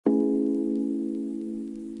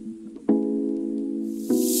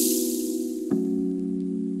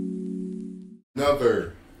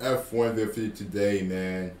Another F1 video today,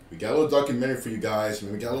 man. We got a little documentary for you guys,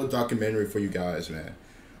 man.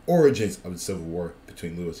 Origins of the Civil War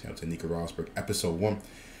between Lewis Hamilton and Nico Rosberg, episode 1.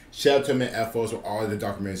 Shout out to him at FLoz for all the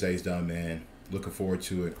documentaries that he's done, man. Looking forward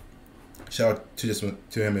to it. Shout out to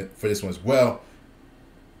him for this one as well.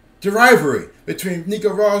 The rivalry between Nico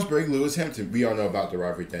Rosberg and Lewis Hamilton. We all know about the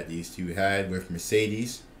rivalry that these two had with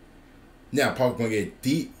Mercedes. Now, probably going to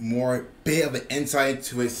get more bit of an insight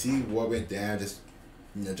into it, see what went down, just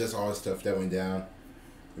all the stuff that went down.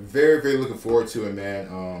 Very, very looking forward to it,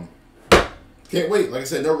 man. Can't wait. Like I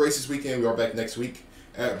said, no race this weekend. We are back next week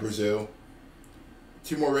at Brazil.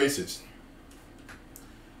 2 more races.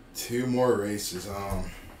 I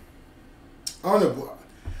don't know.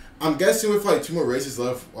 I'm guessing with like 2 more races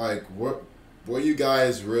left, like what are you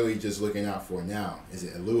guys really just looking out for now? Is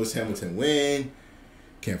it a Lewis Hamilton win?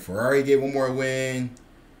 Can Ferrari get 1 more win?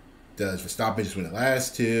 Does Verstappen just win the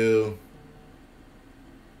last 2?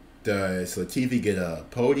 Does Latifi get a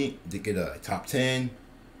podium? Get a top 10?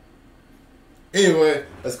 Anyway,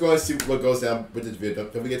 let's go and see what goes down with this video.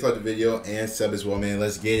 Don't forget to like the video and sub as well, man.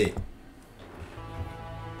 Let's get it.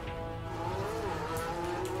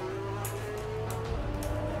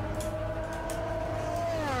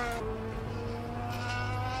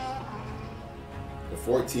 The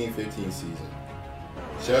 14-15 season.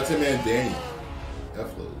 Shout out to man Danny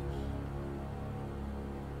FLoz.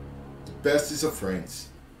 The bestest of friends.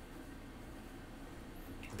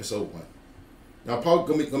 Episode 1. Now I'm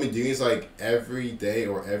probably gonna be doing this like every day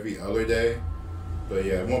or every other day, but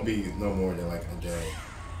yeah, it won't be no more than like a day.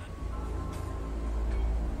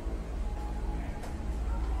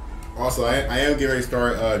 Also, I am getting ready to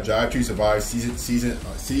start Drive to Survive season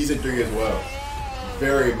 3 as well.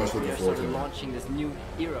 Very much looking forward to it. Launching this new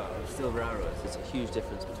era of silver arrows. It's a huge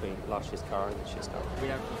difference between last year's car and this year's car. We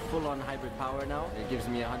have full-on hybrid power now. It gives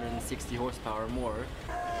me 160 horsepower more.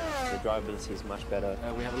 The drivability is much better.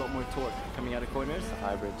 We have a lot more torque coming out of corners. The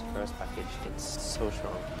hybrid first package, it's so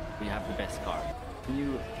strong. We have the best car.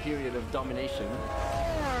 New period of domination.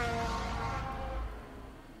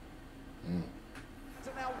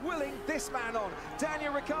 Now willing this man on.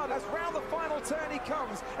 Daniel Ricciardo, as round the final turn he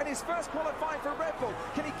comes, and his first qualifying for Red Bull.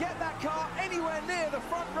 Can he get that car anywhere near the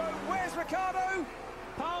front row? Where's Ricciardo?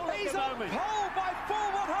 He's on pole by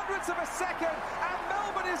 4/100ths of a second, and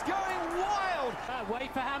Melbourne is going wild.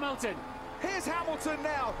 Wait for Hamilton. Here's Hamilton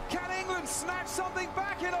now. Can England snatch something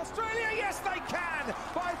back in Australia? Yes, they can,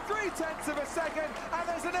 by 0.3 of a second, and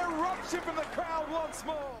there's an eruption from the crowd once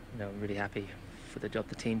more. I'm really happy for the job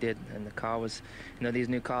the team did, and the car was, these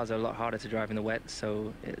new cars are a lot harder to drive in the wet,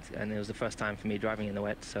 and it was the first time for me driving in the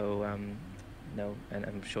wet, so and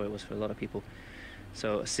I'm sure it was for a lot of people.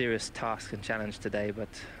 So a serious task and challenge today, but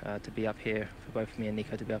to be up here, for both me and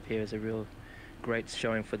Nico to be up here is a real great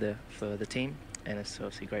showing for the team, and it's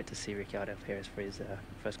obviously great to see Ricciardo up here for his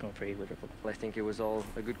first Grand Prix with Red Bull. Well, I think it was all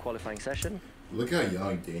a good qualifying session. Look how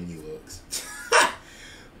young Danny looks.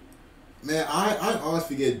 Man, I always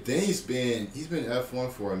forget Danny's been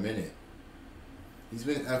F1 for a minute. He's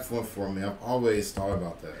been F1 for a minute. I've always thought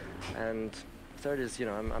about that. And third is,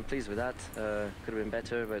 I'm pleased with that. Could have been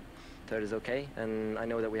better, but third is okay. And I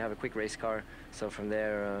know that we have a quick race car, so from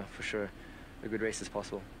there, for sure, a good race is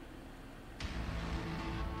possible.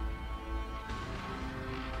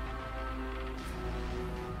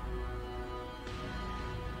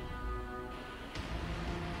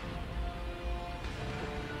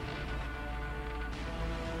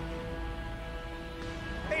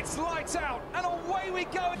 It's lights out, and away we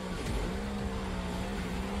go.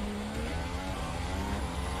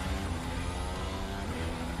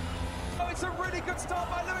 Oh, it's a really good start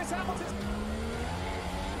by Lewis Hamilton.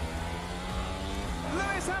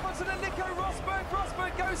 Lewis Hamilton and Nico Rosberg.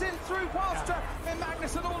 Rosberg goes in through past and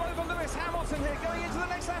Magnussen all over Lewis Hamilton here, going into the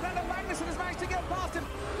next lap, and Magnussen has managed to get past him.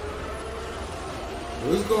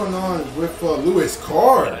 What's going on with Lewis'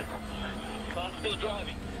 car? Car's still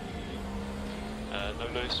driving. No,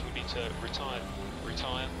 Lewis, we need to retire. We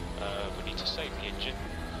need to save the engine.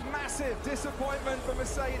 Massive disappointment for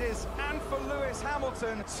Mercedes and for Lewis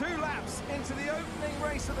Hamilton. 2 laps into the opening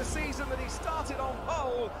race of the season that he started on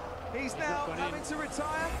pole. He's now having to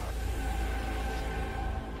retire.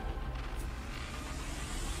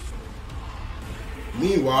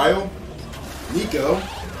 Meanwhile, Nico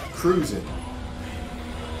cruising.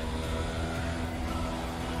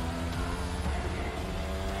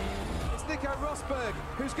 Nico Rosberg,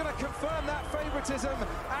 who's going to confirm that favouritism,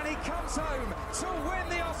 and he comes home to win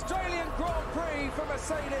the Australian Grand Prix for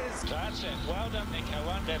Mercedes. That's it. Well done, Nico.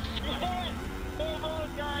 Well done. Come on,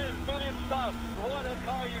 guys. Brilliant stuff. What a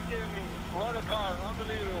car you've given me. What a car.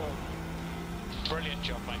 Unbelievable. Brilliant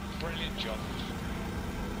job, mate. Brilliant job.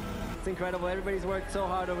 It's incredible. Everybody's worked so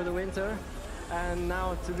hard over the winter, and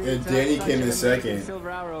now to be. And Danny came in second. Silver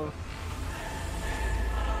arrow.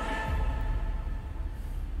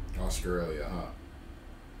 Australia, huh?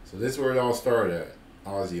 So this is where it all started at,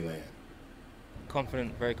 Aussie land.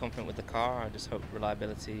 Confident, very confident with the car. I just hope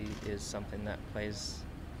reliability is something that plays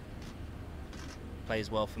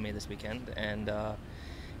well for me this weekend, and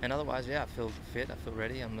otherwise, yeah, I feel fit, I feel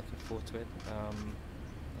ready, I'm looking forward to it.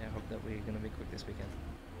 Yeah, I hope that we're going to be quick this weekend.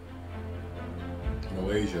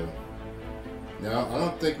 Malaysia. Now, I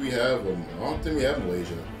don't think we have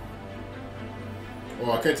Malaysia.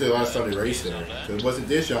 Well, I can't tell you the last time they raced there. Because it wasn't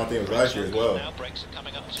this year, I don't think it was last year as well. Now brakes are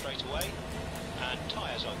coming up straight away, and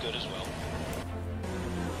tyres are good as well.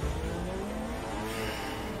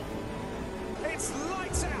 It's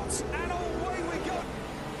lights out, and away we go.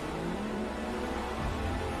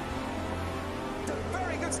 A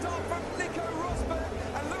very good start from Nico Rosberg,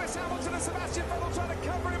 and Lewis Hamilton and Sebastian Vettel trying to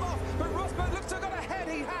cover him off, but Rosberg looks to have got ahead.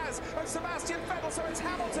 He has of Sebastian Vettel, so it's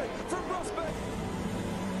Hamilton from Rosberg.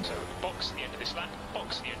 So box the end of this lap,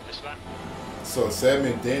 box the end of this lap. So Seb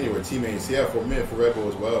and Danny were teammates, yeah, for a minute for Red Bull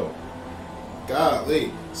as well.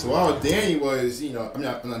 Golly. So while Danny was, you know, I'm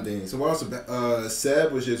not Danny. So while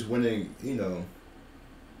Seb was just winning, you know.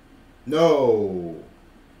 No.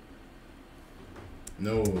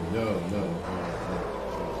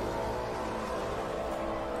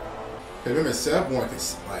 Remember, Seb won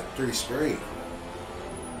like 3 straight.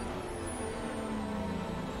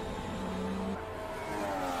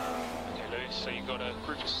 So you've got a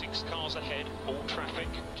group of 6 cars ahead, all traffic,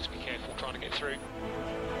 just be careful trying to get through.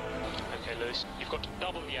 Okay, Lewis, you've got to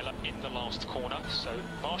double yellow in the last corner, so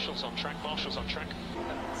Marshall's on track, Marshall's on track.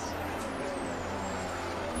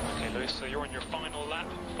 Okay, Lewis, so you're on your final lap,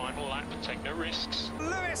 take no risks.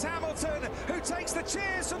 Lewis Hamilton, who takes the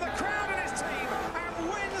cheers from the crowd and his team, and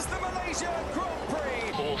wins the Malaysia Grand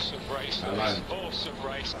Prix. Awesome race, Lewis, awesome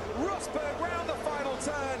race. Rosberg round the final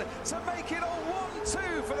turn to make it a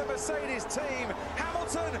 1-2 for the Mercedes team.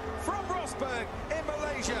 Hamilton from Rosberg in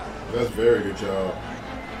Malaysia. That's a very good job.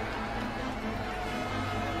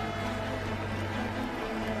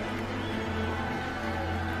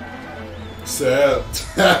 Seb.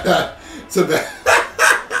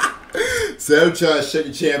 Seb tried to shake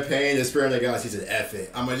the champagne and spray on the guys. He said, F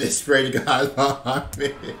it. I'm going to just spray the guys behind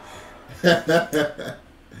me.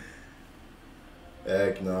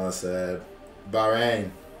 Heck no, Seb.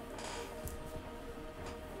 Bahrain.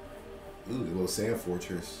 Ooh, a little sand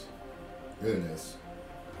fortress. Really nice.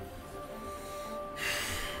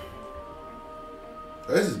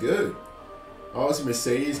 Oh, this is good. Also,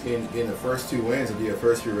 Mercedes getting the first 2 wins of their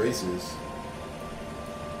first few races.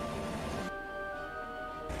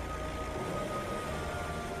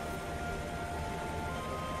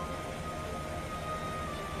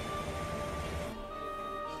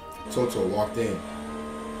 Toto walked in.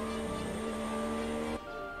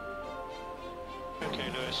 Okay,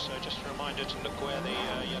 Lewis, just a reminder to look where the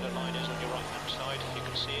yellow line is on your right-hand side. You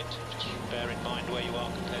can see it. Just bear in mind where you are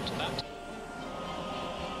compared to that.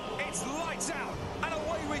 It's lights out, and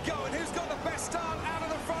away we go. And who's got the best start out of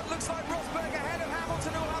the front? Looks like Rosberg ahead of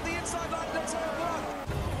Hamilton, who will have the inside line. Let's have one.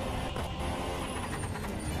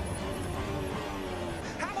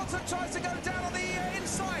 Hamilton tries to go down on the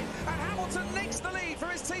inside, and Hamilton nicks the lead for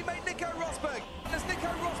his teammate Nico Rosberg. As Nico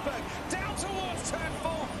Rosberg down towards turn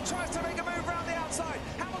 4, tries to make a move round the outside.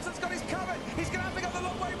 Hamilton's got his covered. He's going to have to go the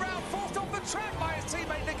long way round, forced off the track by his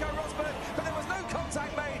teammate Nico Rosberg, but there was no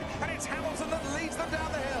contact made, and it's Hamilton that leads them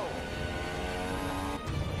down the hill.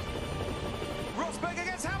 Rosberg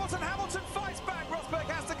against Hamilton. Hamilton fights back. Rosberg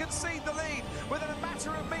has to concede the lead within a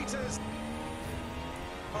matter of meters.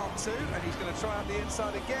 Mark 2, and he's going to try out the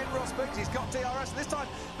inside again. Rosberg, he's got DRS, and this time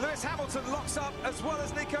Lewis Hamilton locks up as well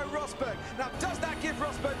as Nico Rosberg. Now, does that give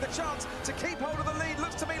Rosberg the chance to keep hold of the lead?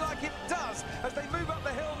 Looks to me like it does as they move up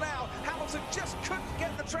the hill now. Hamilton just couldn't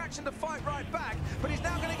get the traction to fight right back, but he's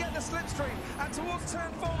now going to get the slipstream, and towards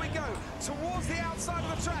turn 4 we go. Towards the outside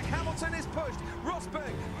of the track, Hamilton is pushed.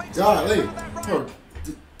 Rosberg makes Golly, that right.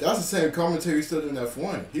 that's the same commentary still doing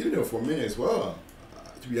F1. He did it for a minute as well.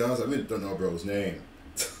 To be honest, I really don't know bro's name.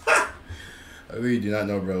 I really do not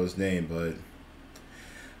know bro's name, but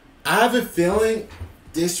I have a feeling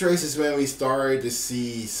this race is when we started to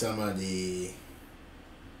see some of the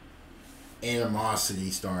animosity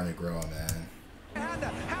starting to grow, man.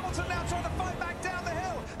 Hamilton now trying to fight back down the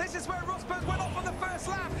hill. This is where Rosberg went off on the first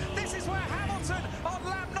lap. This is where Hamilton on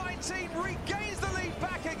lap 19 regains the lead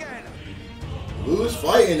back again. Who's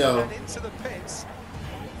fighting though? And into the pits.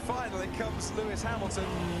 Finally comes Lewis Hamilton.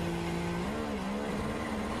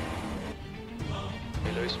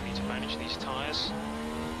 Hey Lewis, we need to manage these tyres,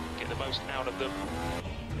 get the most out of them.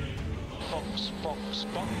 Box, box,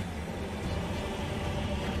 box.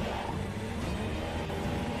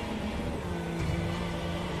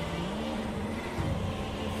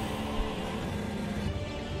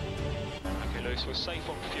 Okay Lewis, we're safe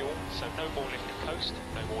on fuel, so no more lift and coast,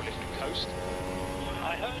 no more lift and coast.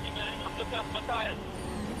 I heard you, man. I'm looking up my tyres.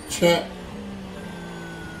 Check.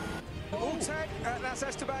 That's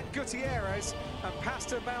Esteban Gutierrez and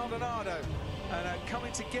Pastor Maldonado, and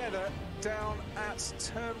coming together down at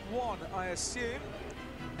turn 1, I assume.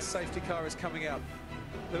 The safety car is coming up.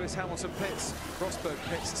 Lewis Hamilton pits, Rosberg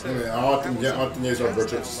pits too. I don't think there's no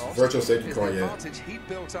virtual safety car yet. The advantage he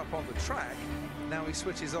built up on the track, now he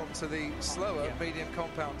switches on to the slower medium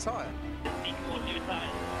compound tyre. Yeah,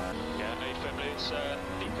 no firmly, it's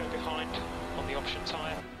Nico behind on the option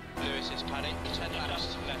tyre. Lewis, it's Paddy. 10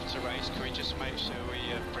 laps left to race. Can we just make sure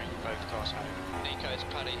we bring both cars home? Nico, it's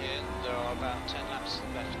Paddy here. There are about 10 laps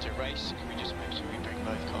left to race. Can we just make sure we bring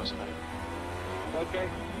both cars home? Okay.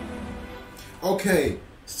 Okay,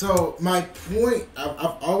 so my point,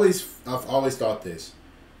 I've always thought this,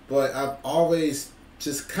 but I've always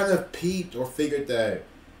just kind of peeped or figured that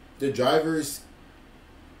the drivers,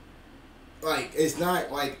 like, it's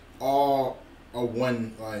not like all a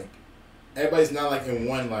one, like, everybody's not like in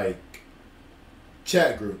one like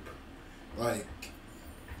chat group, like,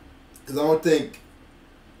 because I don't think,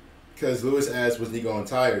 because Lewis asked was Nico on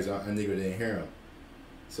tires, and Nico didn't hear him,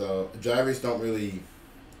 so drivers don't really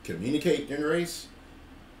communicate during the race,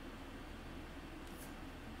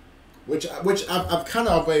 which I've kind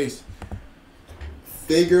of always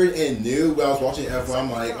figured and knew when I was watching F1. I'm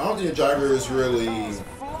like, I don't think the drivers really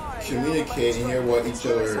communicate and hear what each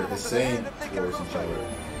other is saying towards each other.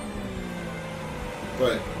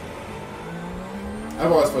 But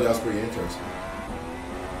I've always thought that was pretty interesting.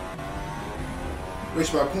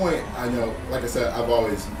 Which my point, I know, like I said, I've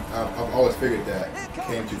always figured that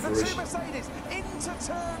came to fruition. Mercedes into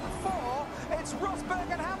turn 4. It's Rosberg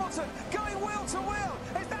and Hamilton going wheel to wheel.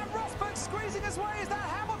 Is that Rosberg squeezing his way? Is that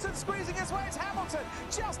Hamilton squeezing his way? It's Hamilton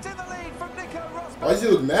just in the lead from Nico Rosberg. Why does he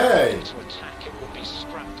look mad? To attack, it will be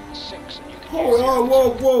scrapped at 6, and you can Hold on,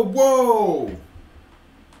 whoa.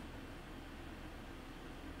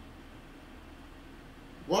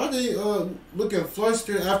 Why are they looking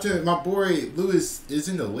flustered after my boy Lewis is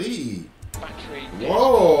in the lead? Battery.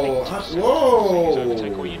 Whoa!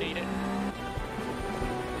 Overtake all you need it.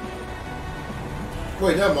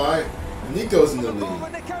 Wait, never mind. Nico's in the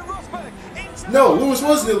lead. No, Lewis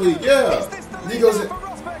was in the lead. Yeah, Nico's in.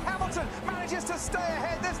 Hamilton manages to stay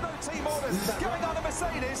ahead. There's no team orders going on to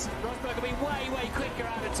Mercedes. Rosberg will be way quicker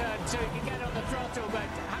out of turn 2. He can get on the throttle, but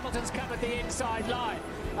Hamilton's covered the inside line.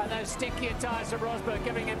 And those stickier tyres from Rosberg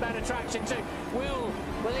giving him better traction too. Will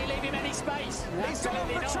he leave him any space? He's gone off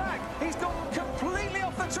the track. He's gone completely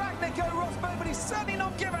off the track, Nico Rosberg, but he's certainly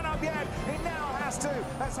not given up yet. He now has to,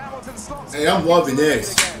 as Hamilton slots. Hey, I'm loving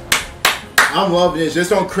this. I'm loving this. Just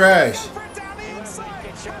don't crash.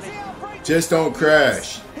 Just don't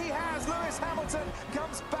crash. He has. Lewis Hamilton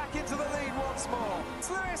comes back into the lead once more. It's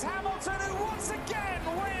Lewis Hamilton who once again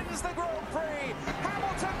wins the Grand Prix.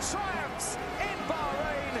 Hamilton triumphs in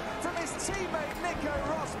Bahrain from his teammate Nico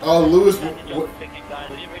Rosberg. Oh, Lewis went and won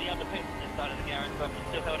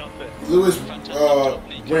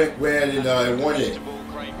it.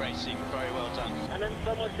 Great racing, very well done. And then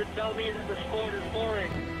someone should tell me that the sport is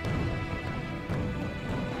boring.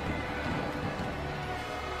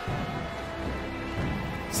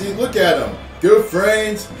 See, look at them. Good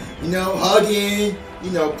friends, you know, hugging,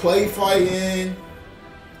 you know, play fighting.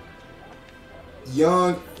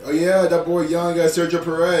 Young, oh yeah, that boy Young got Sergio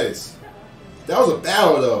Perez. That was a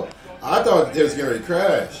battle though. I thought they was getting ready to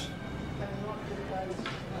crash.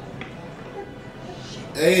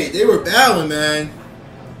 Hey, they were battling, man.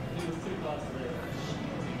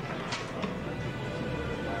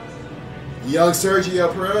 Young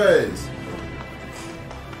Sergio Perez.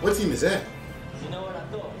 What team is that? You know what I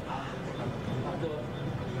thought?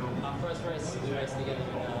 Our first race, we raced together in,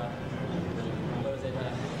 where was it,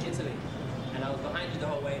 Italy. And I was behind you the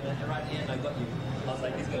whole way, and right at the end I got you. I was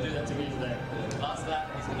like, he's going to do that to me today. Last lap,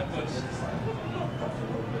 he's going to push.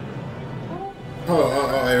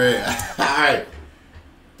 Oh, wait. Alright.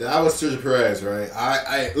 That was Sergio Perez, right?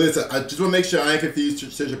 I listen, I just want to make sure I ain't confused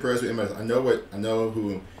Sergio Perez with MS. I know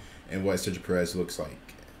who and what Sergio Perez looks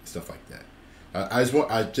like. Stuff like that. I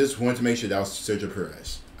just wanted to make sure that was Sergio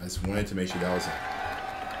Perez. I just wanted to make sure that was it.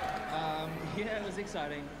 Yeah, it was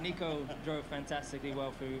exciting. Nico drove fantastically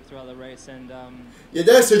well throughout the race, and yeah,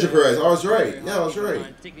 that's Sergio Perez. I was right. Yeah, I was right.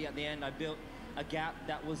 Particularly at the end, I built a gap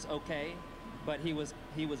that was okay, but he was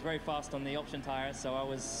very fast on the option tire, so I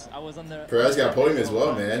was on the. Perez got podium as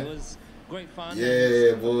well, man. It was great fun.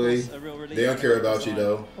 Yeah, boy. They don't care about you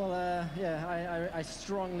though. Well, yeah, I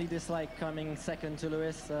strongly dislike coming second to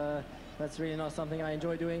Lewis. That's really not something I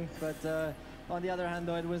enjoy doing. But on the other hand,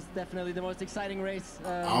 though, it was definitely the most exciting race.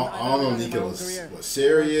 I don't know if Nico was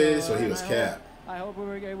serious or he was capped. I hope we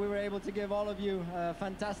were able to give all of you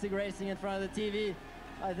fantastic racing in front of the TV.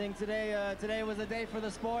 I think today was a day for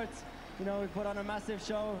the sport. You know, we put on a massive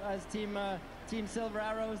show as Team Silver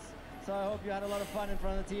Arrows. So I hope you had a lot of fun in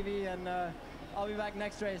front of the TV, and I'll be back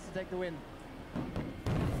next race to take the win.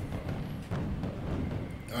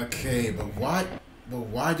 Okay, but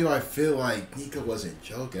why do I feel like Nico wasn't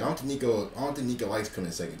joking? I don't think Nico likes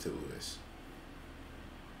coming second to Lewis.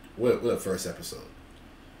 What a first episode.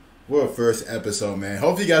 What a first episode, man.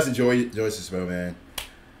 Hopefully you guys enjoy this show, man.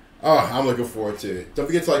 Oh, I'm looking forward to it. Don't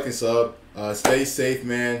forget to like and sub. Stay safe,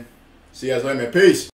 man. See you guys later, man. Peace.